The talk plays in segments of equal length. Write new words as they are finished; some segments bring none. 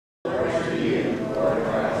you, Lord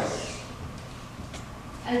Christ.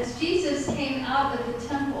 As Jesus came out of the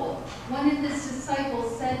temple, one of his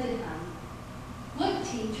disciples said to him, "Look,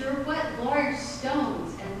 teacher, what large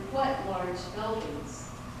stones and what large buildings."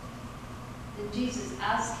 Then Jesus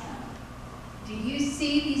asked him, "Do you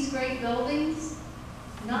see these great buildings?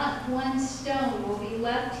 Not one stone will be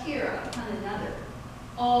left here upon another.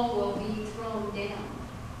 All will be thrown down."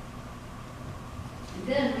 And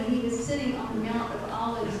then when he was sitting on the Mount of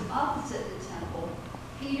Olives opposite the temple,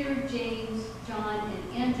 Peter, James, John,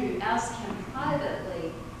 and Andrew asked him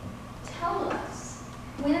privately, "Tell us,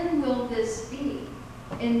 when will this be?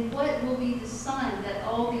 And what will be the sign that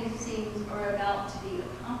all these things are about to be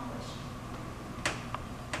accomplished?"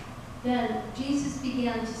 Then Jesus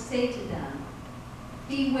began to say to them,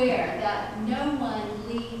 "Beware that no one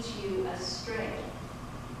leads you astray.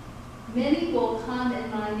 Many will come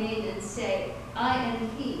in my name and say, 'I am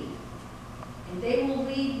he,' and they will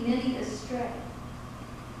lead many astray.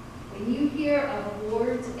 When you hear of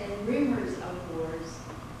wars and rumors of wars,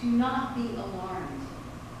 do not be alarmed.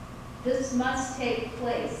 This must take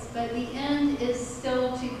place, but the end is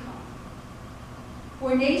still to come.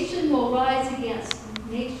 For nation will rise against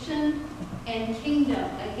nation and kingdom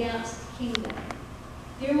against kingdom.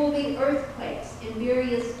 There will be earthquakes in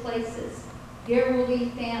various places. There will be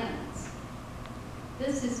famines.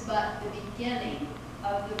 This is but the beginning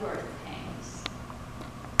of the birth pangs."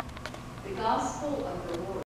 The Gospel of the Lord.